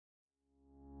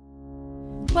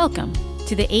Welcome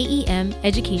to the AEM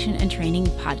Education and Training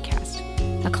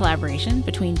Podcast, a collaboration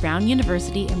between Brown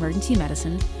University Emergency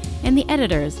Medicine and the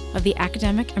editors of the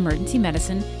Academic Emergency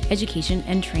Medicine Education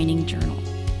and Training Journal.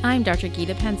 I'm Dr.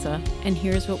 Geeta Pensa, and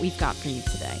here's what we've got for you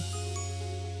today.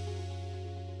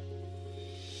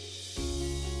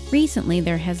 Recently,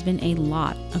 there has been a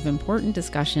lot of important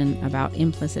discussion about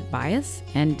implicit bias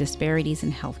and disparities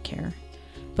in healthcare.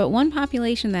 But one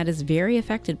population that is very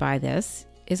affected by this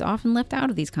is often left out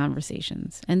of these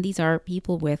conversations, and these are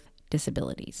people with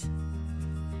disabilities.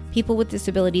 People with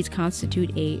disabilities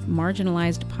constitute a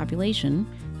marginalized population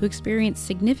who experience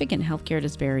significant healthcare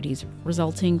disparities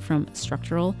resulting from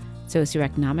structural,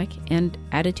 socioeconomic, and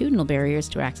attitudinal barriers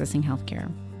to accessing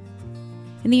healthcare.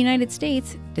 In the United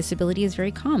States, disability is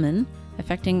very common,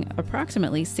 affecting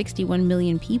approximately 61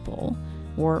 million people,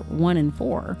 or 1 in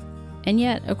 4. And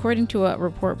yet, according to a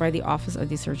report by the Office of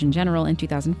the Surgeon General in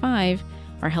 2005,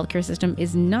 our healthcare system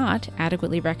is not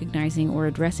adequately recognizing or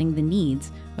addressing the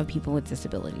needs of people with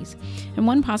disabilities. And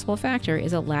one possible factor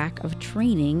is a lack of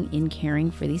training in caring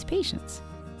for these patients.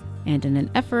 And in an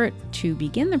effort to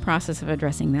begin the process of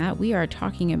addressing that, we are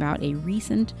talking about a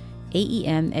recent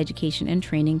AEM Education and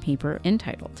Training paper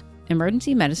entitled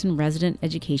Emergency Medicine Resident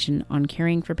Education on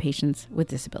Caring for Patients with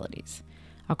Disabilities,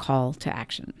 a Call to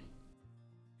Action.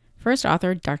 First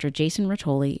author, Dr. Jason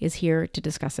Ruotoli, is here to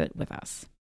discuss it with us.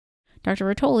 Dr.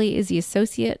 Ruotoli is the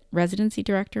Associate Residency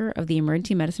Director of the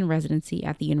Emergency Medicine Residency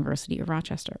at the University of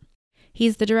Rochester. He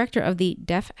is the director of the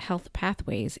Deaf Health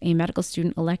Pathways, a medical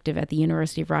student elective at the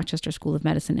University of Rochester School of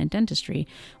Medicine and Dentistry,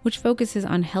 which focuses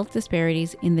on health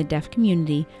disparities in the deaf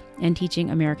community and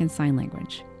teaching American Sign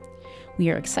Language.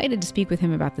 We are excited to speak with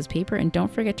him about this paper, and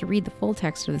don't forget to read the full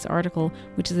text of this article,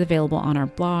 which is available on our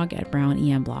blog at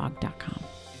brownemblog.com.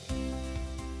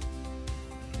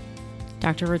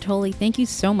 Dr. Ruotoli, thank you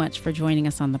so much for joining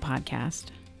us on the podcast.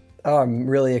 Oh, I'm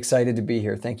really excited to be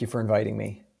here. Thank you for inviting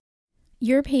me.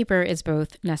 Your paper is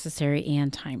both necessary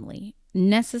and timely.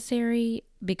 Necessary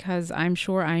because I'm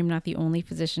sure I'm not the only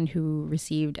physician who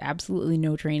received absolutely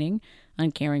no training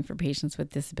on caring for patients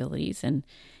with disabilities. And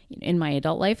in my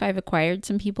adult life, I've acquired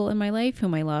some people in my life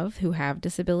whom I love who have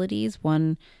disabilities,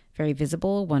 one very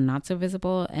visible, one not so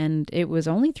visible. And it was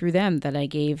only through them that I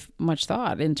gave much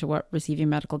thought into what receiving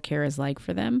medical care is like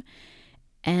for them.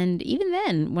 And even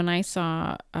then, when I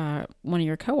saw one of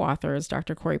your co-authors,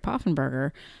 Dr. Corey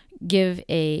Poffenberger, give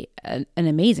an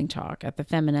amazing talk at the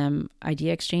Feminem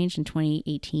Idea Exchange in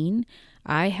 2018,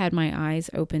 I had my eyes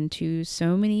open to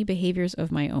so many behaviors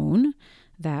of my own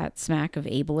that smack of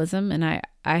ableism. And I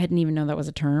hadn't even known that was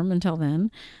a term until then.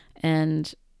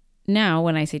 And now,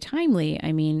 when I say timely,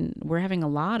 I mean, we're having a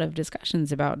lot of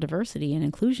discussions about diversity and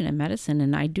inclusion in medicine,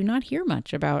 and I do not hear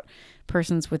much about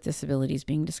persons with disabilities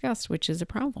being discussed, which is a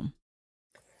problem.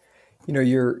 You know,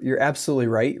 you're absolutely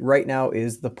right. Right now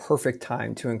is the perfect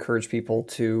time to encourage people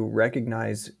to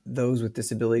recognize those with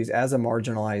disabilities as a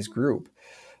marginalized group.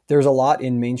 There's a lot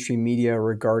in mainstream media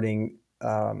regarding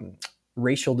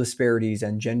racial disparities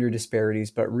and gender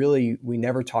disparities, but really we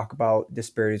never talk about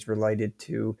disparities related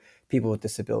to people with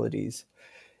disabilities.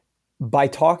 By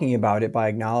talking about it, by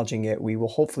acknowledging it, we will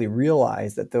hopefully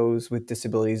realize that those with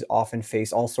disabilities often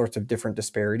face all sorts of different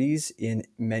disparities in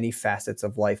many facets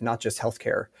of life, not just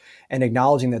healthcare. And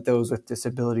acknowledging that those with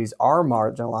disabilities are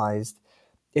marginalized,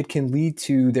 it can lead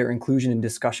to their inclusion in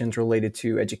discussions related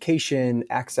to education,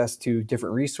 access to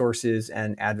different resources,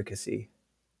 and advocacy.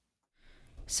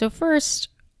 So first,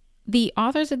 the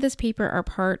authors of this paper are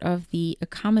part of the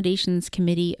Accommodations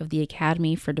Committee of the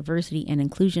Academy for Diversity and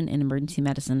Inclusion in Emergency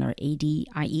Medicine, or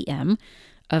ADIEM,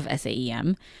 of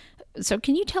SAEM. So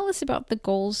can you tell us about the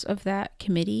goals of that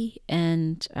committee?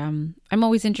 And I'm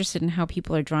always interested in how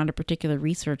people are drawn to particular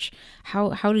research.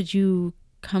 How did you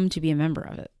come to be a member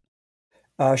of it?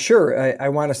 Sure. I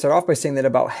want to start off by saying that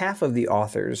about half of the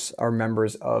authors are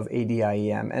members of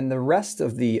ADIEM, and the rest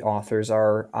of the authors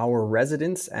are our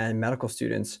residents and medical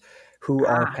students who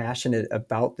are passionate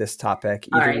about this topic.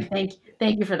 All right.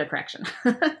 Thank you for the correction.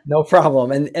 No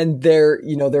problem. And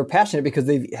they're passionate because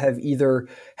they have either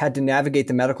had to navigate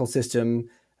the medical system,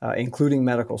 including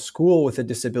medical school, with a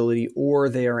disability, or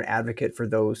they are an advocate for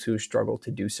those who struggle to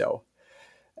do so.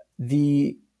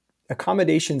 The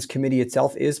Accommodations Committee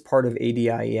itself is part of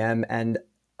ADIEM, and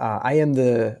I am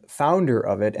the founder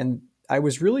of it. And I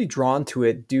was really drawn to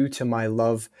it due to my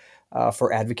love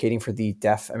for advocating for the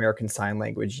deaf American Sign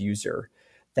Language user.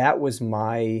 That was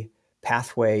my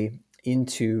pathway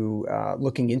into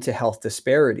looking into health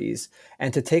disparities,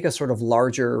 and to take a sort of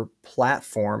larger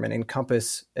platform and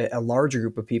encompass a larger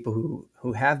group of people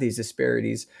who have these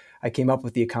disparities. I came up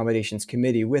with the accommodations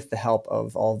committee with the help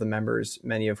of all the members,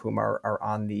 many of whom are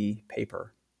on the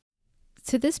paper.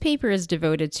 So this paper is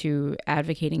devoted to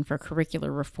advocating for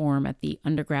curricular reform at the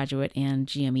undergraduate and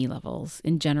GME levels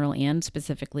in general and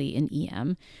specifically in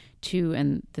EM to,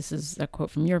 and this is a quote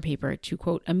from your paper, to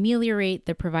quote, ameliorate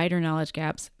the provider knowledge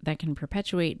gaps that can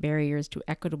perpetuate barriers to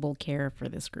equitable care for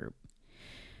this group.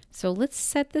 So let's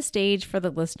set the stage for the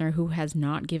listener who has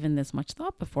not given this much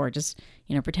thought before. Just,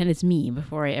 pretend it's me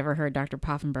before I ever heard Dr.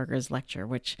 Poffenberger's lecture,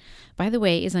 which, by the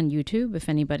way, is on YouTube if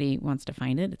anybody wants to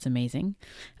find it. It's amazing.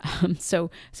 So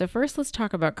first, let's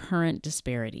talk about current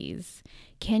disparities.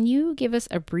 Can you give us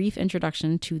a brief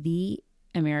introduction to the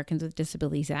Americans with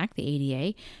Disabilities Act, the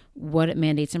ADA, what it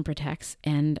mandates and protects,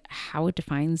 and how it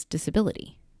defines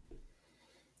disability?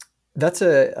 That's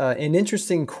an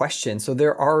interesting question. So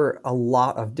there are a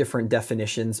lot of different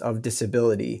definitions of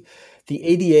disability. The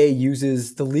ADA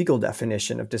uses the legal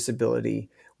definition of disability,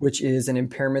 which is an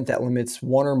impairment that limits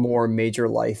one or more major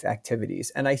life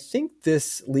activities. And I think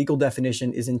this legal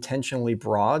definition is intentionally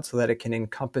broad so that it can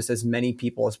encompass as many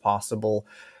people as possible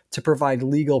to provide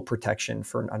legal protection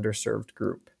for an underserved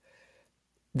group.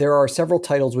 There are several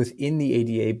titles within the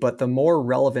ADA, but the more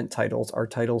relevant titles are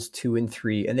Titles 2 and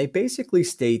 3, and they basically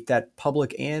state that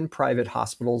public and private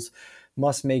hospitals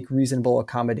must make reasonable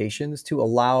accommodations to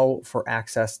allow for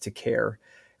access to care,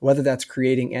 whether that's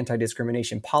creating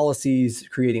anti-discrimination policies,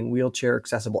 creating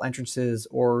wheelchair-accessible entrances,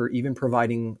 or even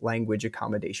providing language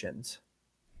accommodations.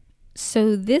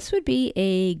 So this would be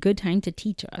a good time to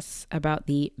teach us about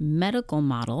the medical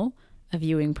model of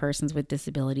viewing persons with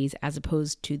disabilities as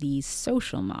opposed to the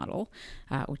social model,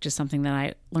 which is something that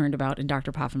I learned about in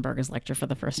Dr. Poffenberger's lecture for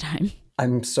the first time.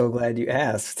 I'm so glad you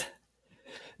asked.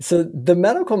 So the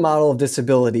medical model of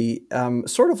disability,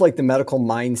 sort of like the medical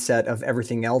mindset of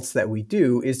everything else that we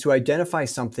do, is to identify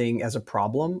something as a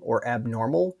problem or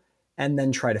abnormal and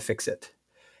then try to fix it.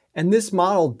 And this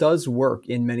model does work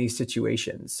in many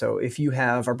situations. So if you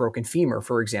have a broken femur,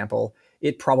 for example,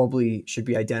 it probably should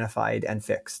be identified and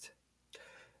fixed.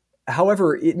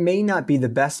 However, it may not be the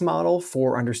best model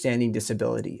for understanding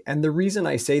disability. And the reason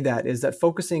I say that is that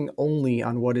focusing only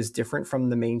on what is different from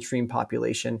the mainstream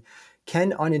population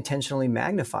can unintentionally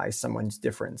magnify someone's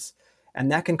difference.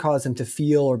 And that can cause them to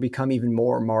feel or become even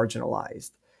more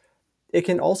marginalized. It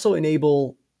can also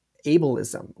enable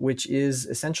ableism, which is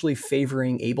essentially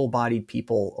favoring able-bodied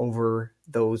people over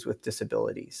those with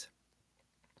disabilities.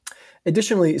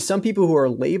 Additionally, some people who are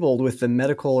labeled with the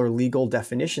medical or legal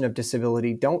definition of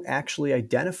disability don't actually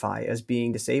identify as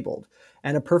being disabled.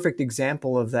 And a perfect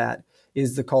example of that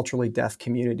is the culturally deaf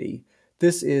community.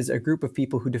 This is a group of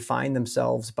people who define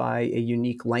themselves by a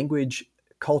unique language,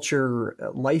 culture,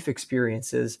 life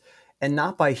experiences, and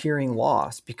not by hearing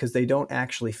loss because they don't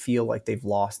actually feel like they've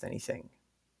lost anything.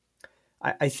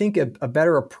 I think a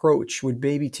better approach would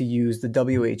maybe to use the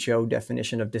WHO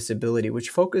definition of disability,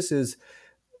 which focuses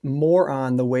more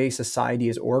on the way society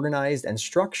is organized and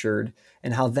structured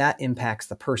and how that impacts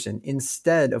the person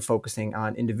instead of focusing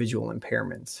on individual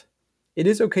impairments. It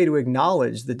is okay to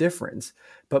acknowledge the difference,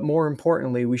 but more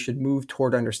importantly, we should move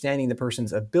toward understanding the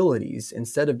person's abilities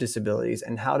instead of disabilities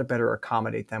and how to better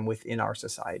accommodate them within our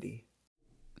society.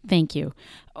 Thank you.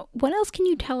 What else can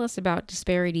you tell us about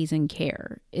disparities in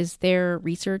care? Is there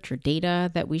research or data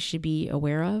that we should be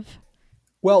aware of?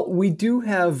 Well, we do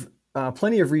have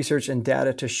plenty of research and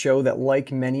data to show that,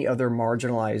 like many other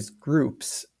marginalized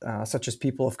groups, such as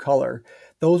people of color,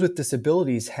 those with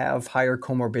disabilities have higher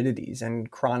comorbidities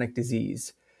and chronic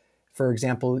disease. For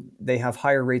example, they have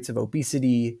higher rates of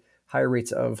obesity, higher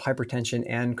rates of hypertension,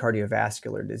 and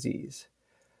cardiovascular disease.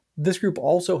 This group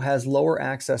also has lower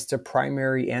access to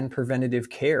primary and preventative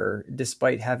care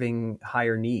despite having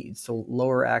higher needs, so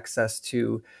lower access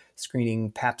to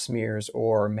screening pap smears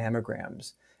or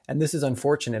mammograms. And this is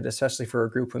unfortunate, especially for a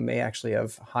group who may actually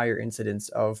have higher incidence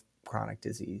of chronic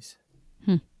disease.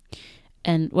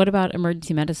 And what about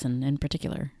emergency medicine in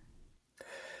particular?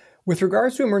 With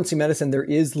regards to emergency medicine, there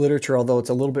is literature, although it's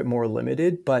a little bit more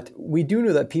limited, but we do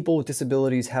know that people with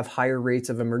disabilities have higher rates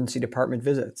of emergency department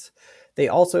visits. They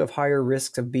also have higher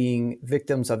risks of being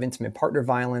victims of intimate partner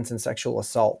violence and sexual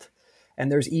assault.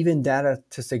 And there's even data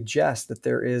to suggest that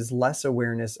there is less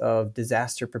awareness of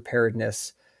disaster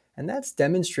preparedness, and that's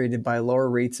demonstrated by lower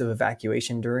rates of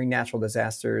evacuation during natural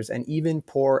disasters and even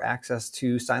poor access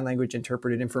to sign language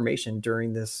interpreted information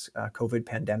during this COVID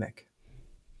pandemic.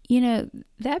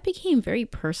 That became very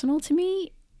personal to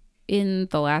me in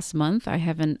the last month. I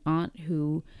have an aunt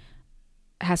who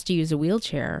has to use a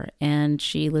wheelchair and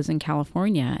she lives in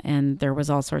California, and there was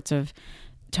all sorts of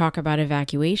talk about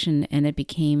evacuation, and it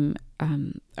became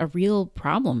a real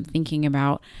problem thinking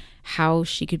about how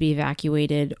she could be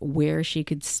evacuated, where she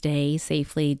could stay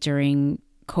safely during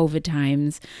COVID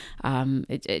times.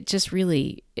 It just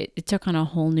really, it took on a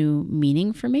whole new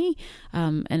meaning for me.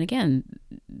 And again,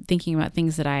 thinking about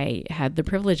things that I had the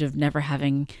privilege of never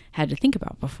having had to think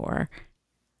about before.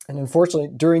 And unfortunately,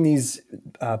 during these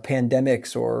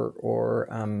pandemics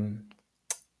or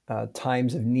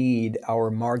times of need,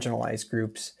 our marginalized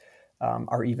groups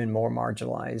are even more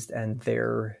marginalized, and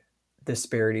their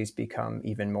disparities become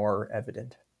even more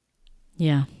evident.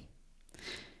 Yeah.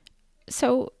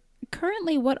 So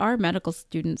currently, what are medical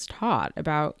students taught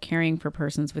about caring for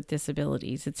persons with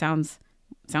disabilities? It sounds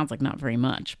like not very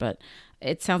much, but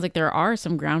it sounds like there are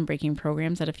some groundbreaking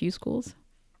programs at a few schools.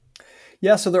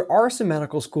 Yeah, so there are some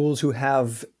medical schools who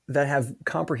have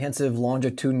comprehensive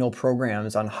longitudinal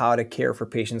programs on how to care for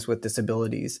patients with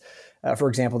disabilities. For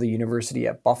example, the University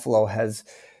at Buffalo has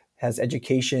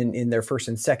education in their first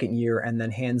and second year, and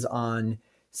then hands-on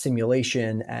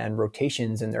simulation and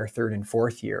rotations in their third and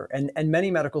fourth year. And many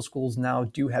medical schools now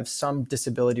do have some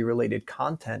disability-related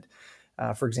content.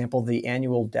 For example, the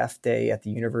annual Deaf Day at the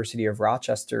University of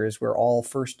Rochester is where all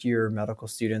first-year medical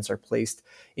students are placed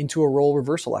into a role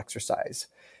reversal exercise,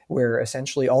 where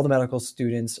essentially all the medical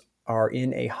students are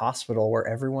in a hospital where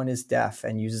everyone is deaf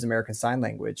and uses American Sign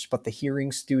Language, but the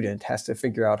hearing student has to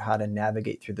figure out how to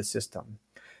navigate through the system.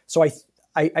 So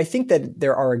I think that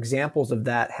there are examples of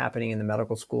that happening in the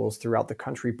medical schools throughout the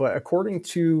country. But according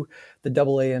to the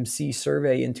AAMC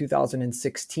survey in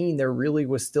 2016, there really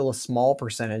was still a small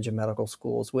percentage of medical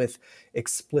schools with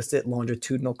explicit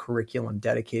longitudinal curriculum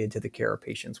dedicated to the care of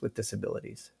patients with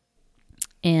disabilities.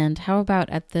 And how about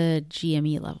at the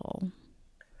GME level?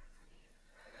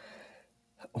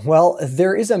 Well,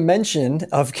 there is a mention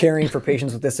of caring for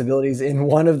patients with disabilities in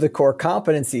one of the core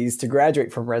competencies to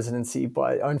graduate from residency,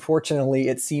 but unfortunately,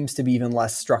 it seems to be even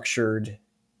less structured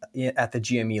at the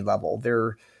GME level.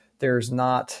 There's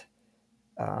not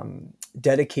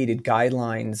dedicated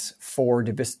guidelines for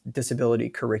disability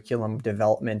curriculum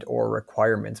development or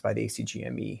requirements by the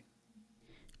ACGME.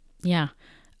 Yeah.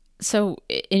 So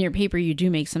in your paper, you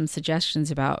do make some suggestions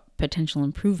about potential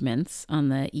improvements on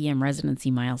the EM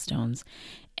residency milestones.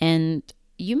 And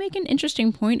you make an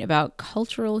interesting point about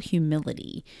cultural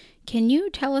humility. Can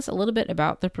you tell us a little bit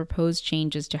about the proposed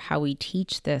changes to how we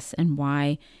teach this and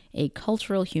why a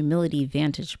cultural humility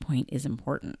vantage point is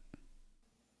important?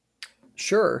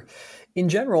 Sure. In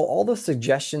general, all the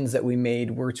suggestions that we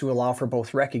made were to allow for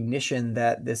both recognition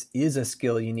that this is a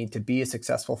skill you need to be a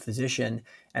successful physician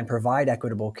and provide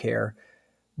equitable care,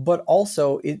 but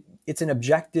also it's an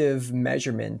objective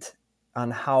measurement on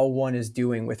how one is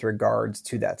doing with regards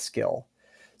to that skill.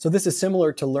 So this is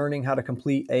similar to learning how to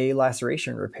complete a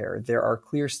laceration repair. There are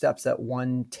clear steps that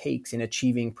one takes in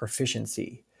achieving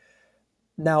proficiency.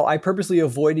 Now, I purposely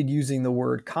avoided using the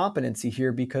word competency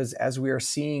here because, as we are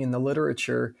seeing in the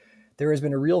literature, there has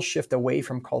been a real shift away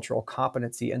from cultural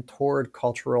competency and toward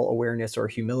cultural awareness or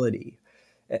humility.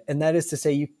 And that is to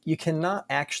say, you cannot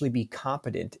actually be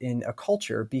competent in a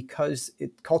culture because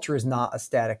culture is not a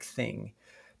static thing.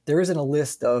 There isn't a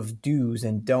list of do's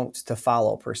and don'ts to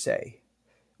follow per se.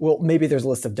 Well, maybe there's a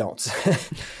list of don'ts.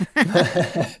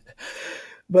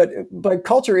 But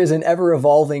culture is an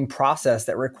ever-evolving process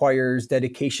that requires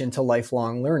dedication to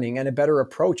lifelong learning. And a better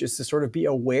approach is to sort of be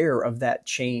aware of that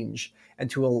change and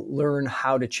to learn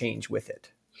how to change with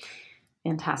it.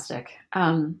 Fantastic.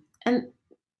 And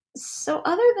so,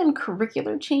 other than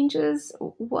curricular changes,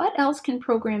 what else can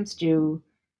programs do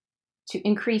to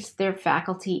increase their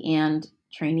faculty and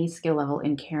trainee skill level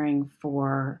in caring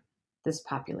for this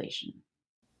population?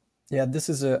 Yeah, this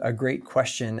is a great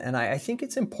question. And I think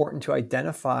it's important to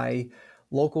identify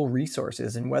local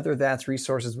resources, and whether that's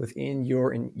resources within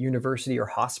your university or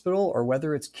hospital or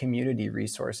whether it's community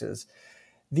resources.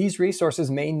 These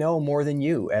resources may know more than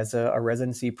you as a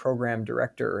residency program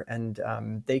director, and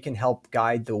they can help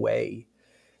guide the way.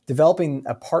 Developing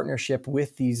a partnership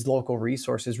with these local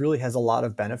resources really has a lot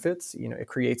of benefits. It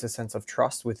creates a sense of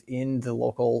trust within the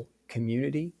local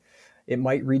community. It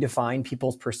might redefine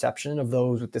people's perception of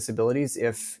those with disabilities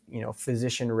if,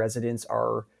 physician residents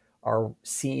are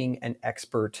seeing an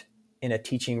expert in a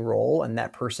teaching role and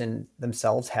that person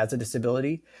themselves has a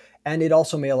disability. And it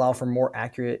also may allow for more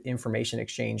accurate information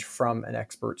exchange from an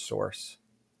expert source.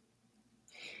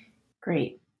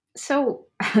 Great. So,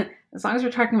 as long as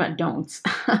we're talking about don'ts,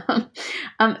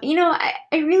 I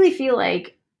really feel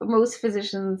like most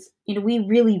physicians, we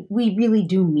really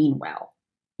do mean well.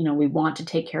 We want to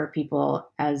take care of people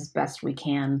as best we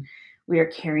can. We are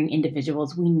caring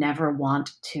individuals. We never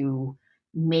want to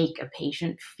make a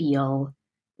patient feel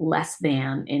less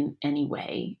than in any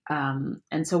way.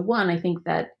 And so, one, I think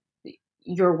that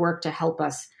your work to help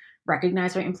us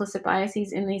recognize our implicit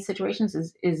biases in these situations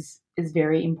is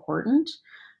very important.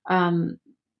 Um,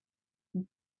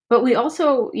 but we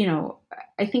also,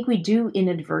 I think we do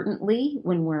inadvertently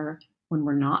when we're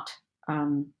not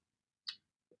um,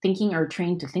 thinking or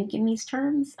trained to think in these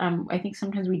terms. I think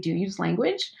sometimes we do use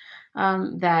language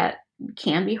that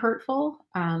can be hurtful.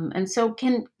 And so,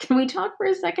 can we talk for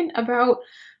a second about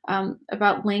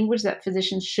language that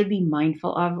physicians should be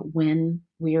mindful of when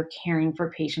we are caring for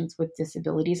patients with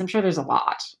disabilities? I'm sure there's a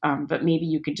lot, but maybe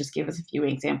you could just give us a few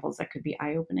examples that could be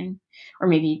eye-opening. Or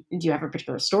maybe do you have a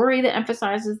particular story that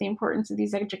emphasizes the importance of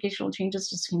these educational changes?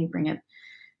 Just can you bring it?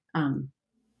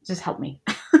 Just help me.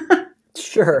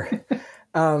 Sure.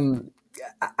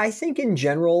 I think in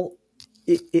general,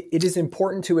 it is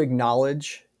important to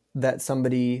acknowledge that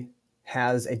somebody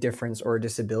has a difference or a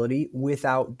disability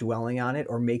without dwelling on it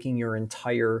or making your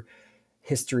entire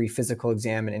history, physical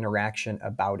exam, and interaction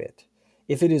about it.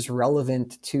 If it is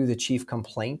relevant to the chief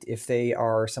complaint, if they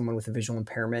are someone with a visual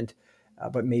impairment,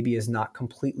 but maybe is not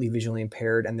completely visually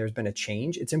impaired and there's been a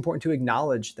change, it's important to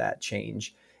acknowledge that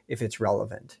change if it's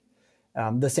relevant.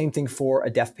 The same thing for a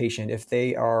deaf patient. If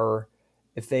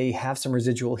they have some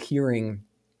residual hearing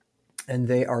and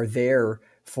they are there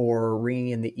for ringing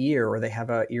in the ear, or they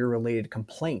have an ear-related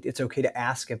complaint, it's okay to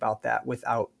ask about that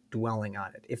without dwelling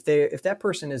on it. If that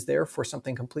person is there for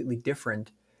something completely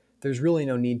different, there's really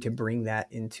no need to bring that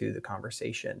into the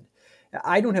conversation.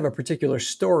 I don't have a particular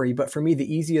story, but for me,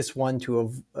 the easiest one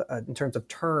in terms of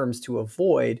terms to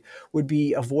avoid would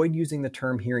be avoid using the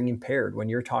term hearing impaired when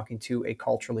you're talking to a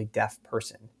culturally deaf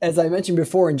person. As I mentioned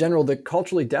before, in general, the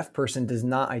culturally deaf person does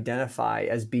not identify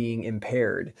as being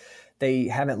impaired. They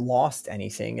haven't lost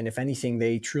anything, and if anything,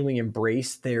 they truly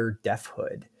embrace their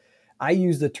deafhood. I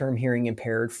use the term hearing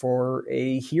impaired for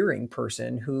a hearing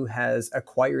person who has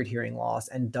acquired hearing loss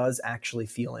and does actually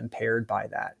feel impaired by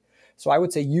that. So I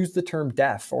would say use the term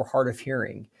deaf or hard of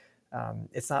hearing.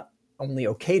 It's not only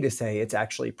okay to say, it's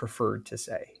actually preferred to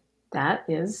say. That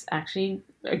is actually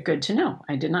good to know.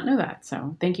 I did not know that.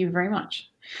 So thank you very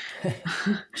much.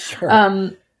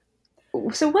 Sure.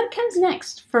 So what comes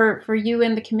next for you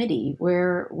and the committee?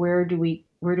 Where do we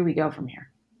go from here?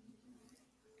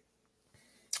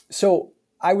 So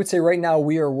I would say right now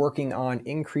we are working on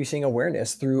increasing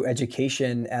awareness through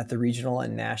education at the regional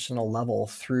and national level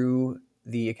through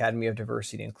the Academy of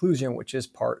Diversity and Inclusion, which is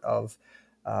part of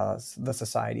the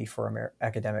Society for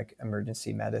Academic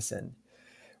Emergency Medicine.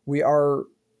 We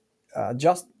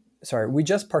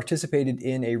just participated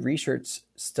in a research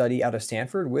study out of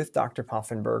Stanford with Dr.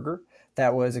 Poffenberger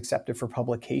that was accepted for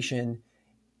publication,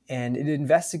 and it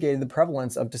investigated the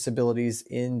prevalence of disabilities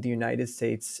in the United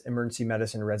States emergency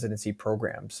medicine residency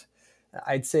programs.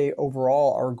 I'd say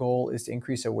overall, our goal is to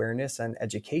increase awareness and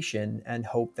education and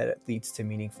hope that it leads to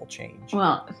meaningful change.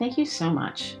 Well, thank you so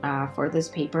much for this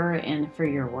paper and for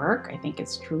your work. I think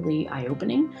it's truly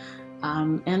eye-opening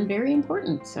and very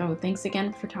important. So thanks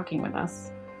again for talking with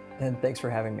us. And thanks for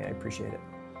having me. I appreciate it.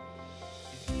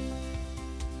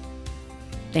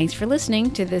 Thanks for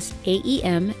listening to this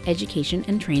AEM Education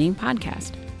and Training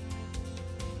podcast.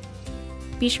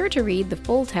 Be sure to read the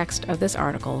full text of this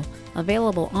article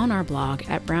available on our blog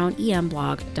at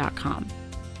brownemblog.com.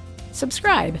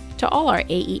 Subscribe to all our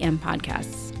AEM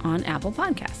podcasts on Apple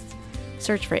Podcasts.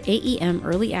 Search for AEM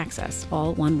Early Access,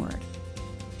 all one word.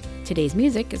 Today's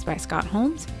music is by Scott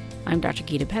Holmes. I'm Dr.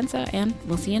 Gita Pensa, and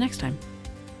we'll see you next time.